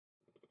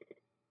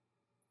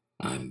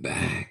I'm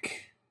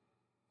back.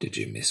 Did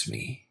you miss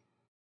me?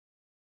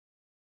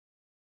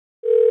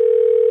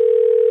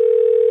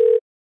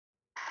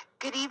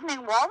 Good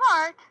evening,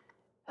 Walmart.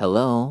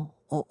 Hello?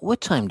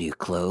 What time do you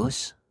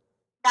close?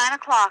 9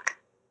 o'clock.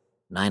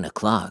 9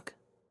 o'clock?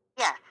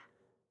 Yes.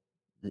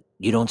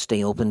 You don't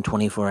stay open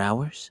 24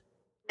 hours?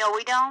 No,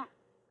 we don't.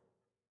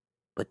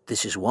 But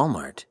this is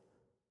Walmart.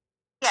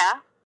 Yeah.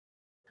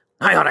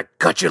 I ought to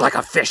cut you like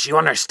a fish, you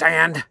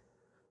understand?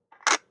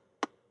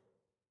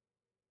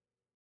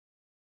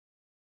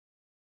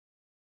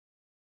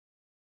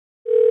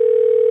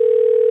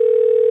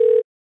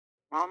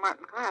 Walmart,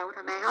 hello,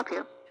 how may I help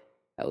you?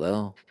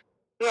 Hello?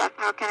 Yes,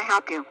 how can I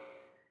help you?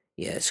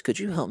 Yes, could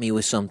you help me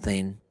with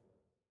something?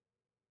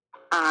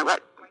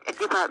 What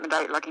department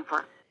are you looking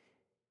for?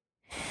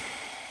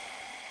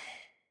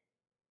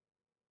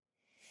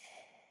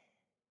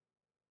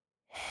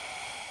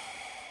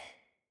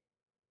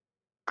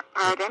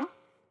 Pardon?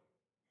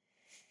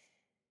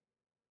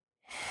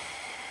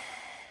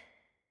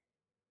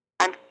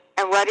 And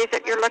what is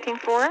it you're looking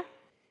for?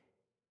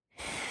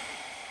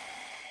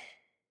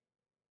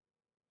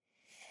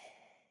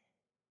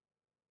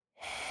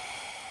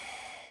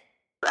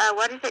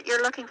 What is it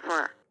you're looking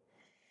for?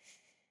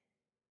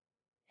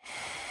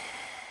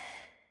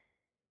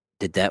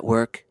 Did that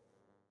work?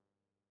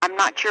 I'm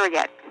not sure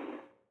yet.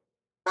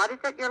 What is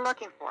it you're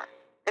looking for?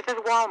 This is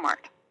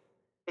Walmart.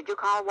 Did you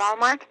call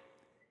Walmart?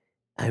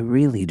 I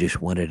really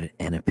just wanted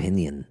an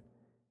opinion.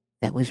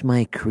 That was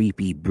my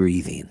creepy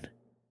breathing.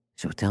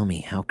 So tell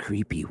me, how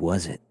creepy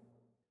was it?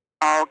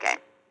 Oh, okay.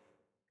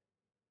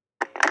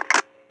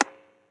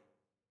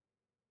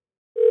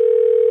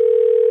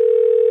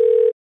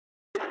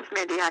 This is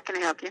Mindy. How can I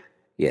help you?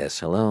 Yes,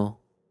 hello?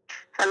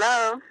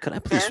 Hello? Could I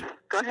please... Yes,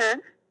 go ahead.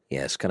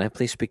 Yes, can I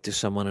please speak to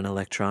someone in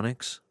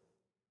electronics?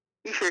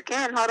 You sure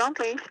can. Hold on,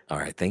 please. All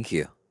right, thank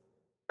you.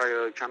 Sorry,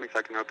 electronics,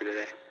 I can help you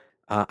today.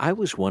 I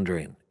was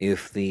wondering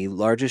if the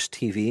largest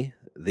TV,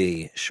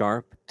 the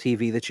Sharp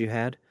TV that you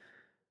had,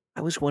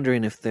 I was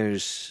wondering if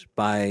there's,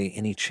 by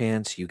any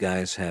chance, you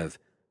guys have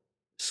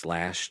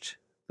slashed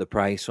the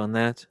price on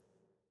that?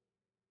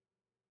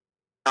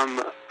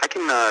 I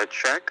can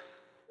check.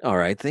 All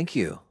right, thank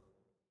you.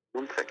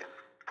 1 second.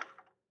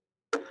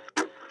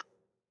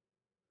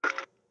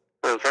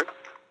 Hello, sir?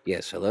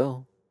 Yes,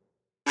 hello?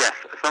 Yes,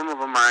 some of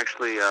them are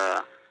actually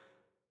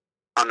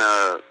on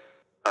a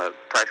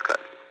price cut.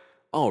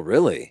 Oh,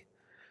 really?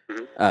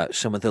 Mm-hmm.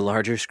 Some of the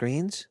larger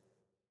screens?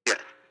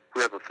 Yes,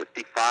 we have a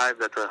 55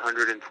 that's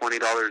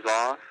 $120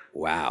 off.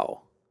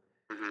 Wow.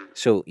 Mm-hmm.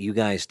 So you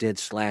guys did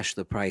slash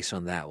the price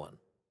on that one?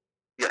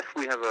 Yes,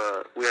 we have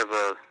a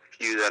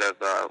few that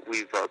have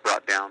we've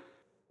brought down.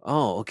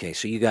 Oh, okay,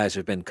 so you guys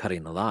have been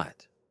cutting a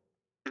lot.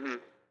 Mm-hmm.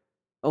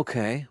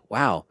 Okay,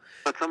 wow.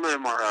 But some of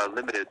them are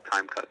limited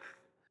time cuts.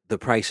 The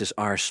prices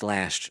are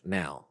slashed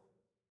now?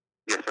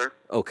 Yes, sir.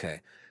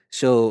 Okay.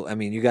 So, I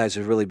mean, you guys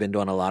have really been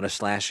doing a lot of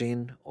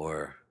slashing,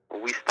 or?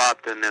 We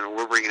stopped and then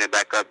we're bringing it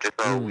back up just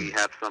so we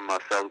have some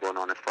sales going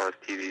on as far as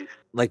TVs.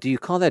 Like, do you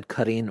call that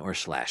cutting or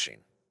slashing?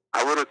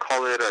 I would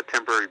call it a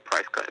temporary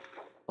price cut.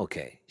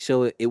 Okay,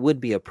 so it would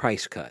be a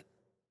price cut.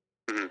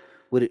 Mm-hmm.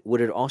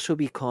 Would it also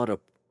be called a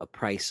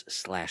price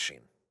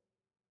slashing?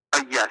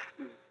 Yes,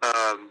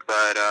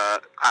 but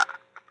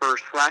for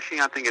slashing,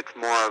 I think it's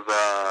more of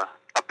a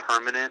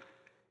permanent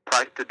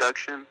price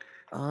deduction.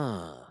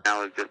 Ah.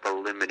 Now it's just a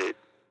limited,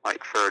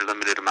 like for a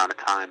limited amount of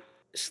time.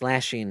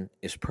 Slashing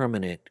is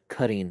permanent,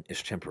 cutting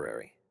is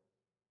temporary.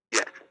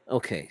 Yes.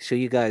 Okay, so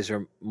you guys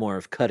are more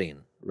of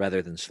cutting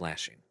rather than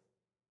slashing.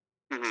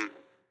 Mm-hmm.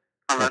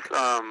 Unless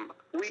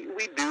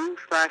we do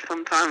slash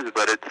sometimes,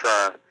 but it's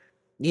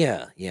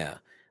Yeah.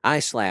 I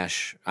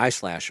slash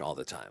all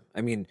the time.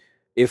 I mean,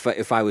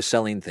 if I was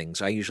selling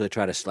things, I usually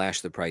try to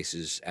slash the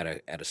prices at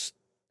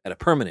a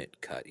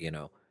permanent cut, you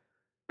know.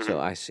 Mm-hmm. So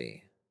I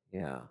see.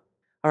 Yeah.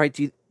 All right.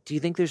 Do you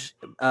think there's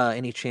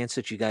any chance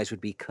that you guys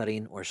would be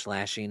cutting or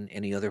slashing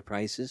any other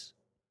prices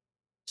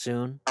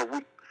soon?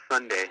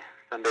 Sunday.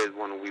 Sunday is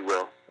when we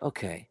will.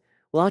 Okay.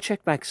 Well, I'll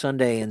check back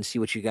Sunday and see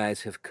what you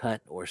guys have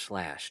cut or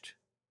slashed.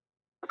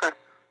 Okay.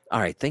 All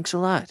right. Thanks a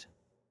lot.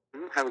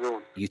 Mm-hmm. Have a good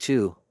one. You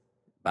too.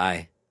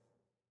 Bye.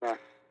 Bye.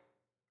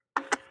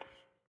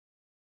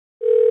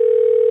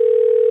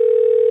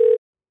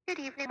 Good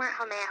evening,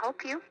 how may I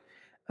help you?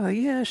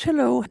 Yes,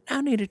 hello.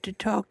 I needed to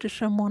talk to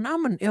someone.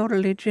 I'm an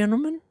elderly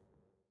gentleman,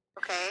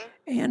 Okay.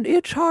 and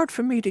it's hard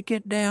for me to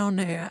get down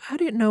there. I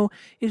didn't know,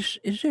 is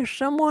there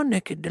someone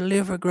that could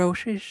deliver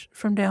groceries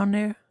from down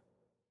there?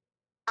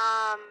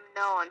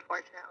 No,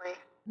 unfortunately.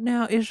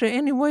 Now, is there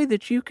any way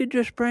that you could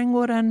just bring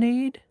what I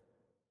need?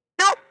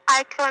 Nope,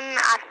 I can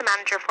ask the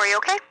manager for you,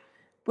 okay?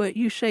 But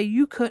you say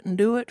you couldn't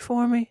do it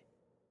for me?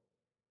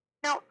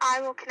 No,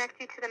 I will connect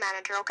you to the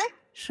manager, okay?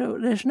 So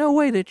there's no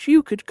way that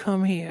you could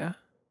come here?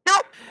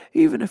 Nope.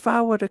 Even if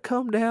I were to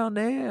come down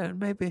there and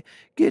maybe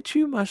get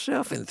you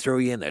myself And throw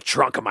you in the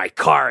trunk of my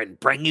car and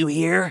bring you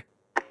here?